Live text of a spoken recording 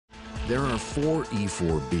There are 4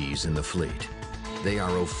 E-4Bs in the fleet. They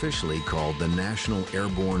are officially called the National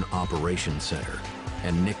Airborne Operations Center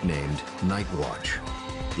and nicknamed Nightwatch.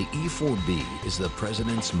 The E-4B is the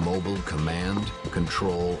President's mobile command,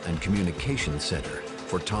 control, and communications center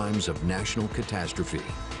for times of national catastrophe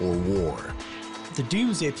or war. The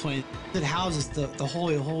Doomsday plane that houses the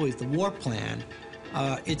Holy of Holies, the war plan,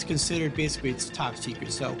 it's considered basically it's top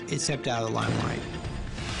secret, so it's kept out of the limelight.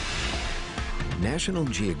 National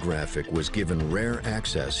Geographic was given rare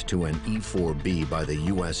access to an E-4B by the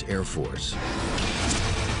U.S. Air Force.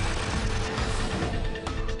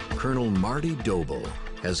 Colonel Marty Doble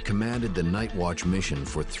has commanded the Nightwatch mission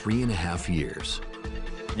for 3.5 years.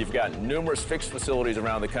 You've got numerous fixed facilities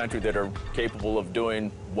around the country that are capable of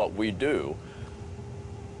doing what we do.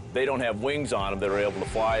 They don't have wings on them that are able to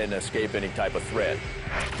fly and escape any type of threat.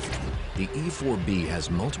 The E-4B has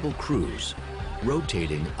multiple crews,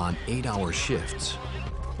 rotating on 8-hour shifts.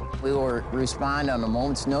 We will respond on a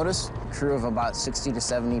moment's notice, crew of about 60 to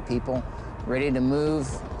 70 people, ready to move.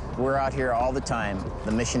 We're out here all the time.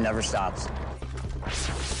 The mission never stops.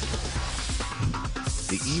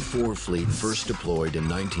 The E-4 fleet first deployed in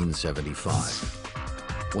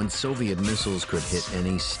 1975, when Soviet missiles could hit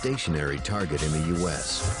any stationary target in the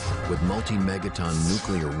U.S. with multi-megaton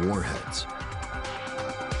nuclear warheads.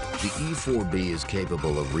 The E-4B is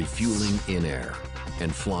capable of refueling in air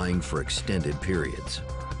and flying for extended periods.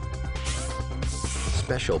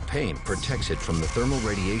 Special paint protects it from the thermal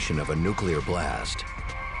radiation of a nuclear blast.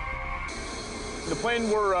 The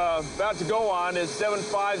plane we're about to go on is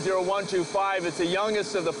 750125. It's the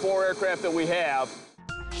youngest of the 4 aircraft that we have.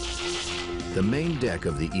 The main deck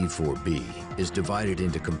of the E-4B is divided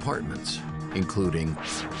into compartments, including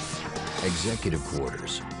executive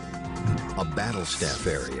quarters, a battle staff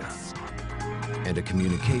area, and a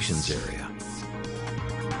communications area.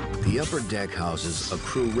 The upper deck houses a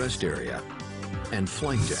crew rest area and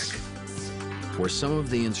flight deck, where some of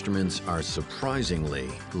the instruments are surprisingly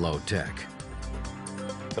low-tech.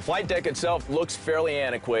 The flight deck itself looks fairly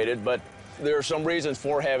antiquated, but there are some reasons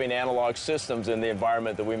for having analog systems in the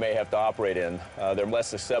environment that we may have to operate in. They're less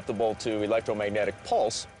susceptible to electromagnetic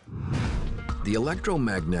pulse. The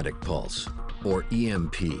electromagnetic pulse, or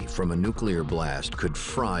EMP, from a nuclear blast could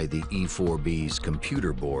fry the E-4B's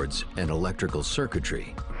computer boards and electrical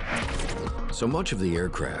circuitry. So much of the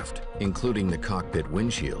aircraft, including the cockpit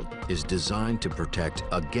windshield, is designed to protect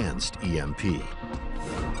against EMP.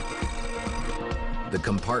 The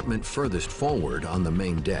compartment furthest forward on the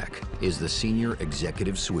main deck is the Senior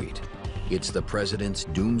Executive Suite. It's the President's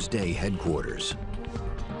Doomsday headquarters.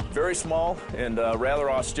 Very small and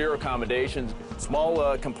rather austere accommodations.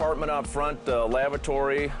 Small compartment up front,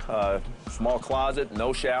 lavatory, small closet,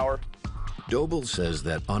 no shower. Doble says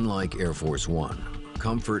that unlike Air Force One,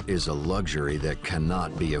 comfort is a luxury that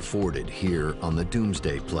cannot be afforded here on the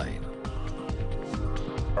Doomsday plane.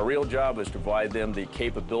 Our real job is to provide them the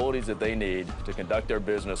capabilities that they need to conduct their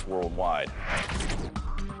business worldwide.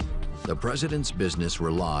 The President's business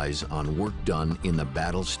relies on work done in the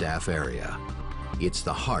battle staff area. It's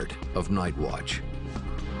the heart of Nightwatch.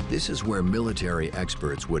 This is where military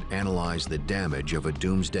experts would analyze the damage of a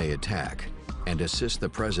doomsday attack and assist the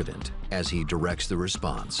President as he directs the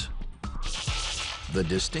response. The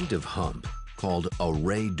distinctive hump, called a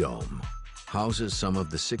ray dome, houses some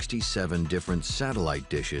of the 67 different satellite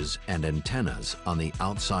dishes and antennas on the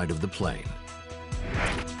outside of the plane.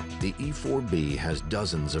 The E-4B has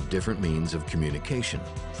dozens of different means of communication,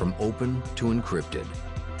 from open to encrypted,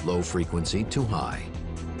 low frequency to high.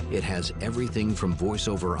 It has everything from voice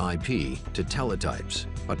over IP to teletypes,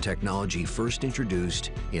 a technology first introduced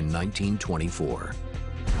in 1924.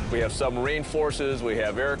 We have submarine forces, we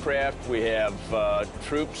have aircraft, we have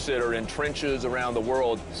troops that are in trenches around the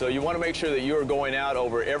world. So you want to make sure that you are going out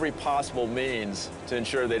over every possible means to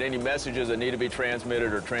ensure that any messages that need to be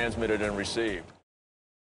transmitted are transmitted and received.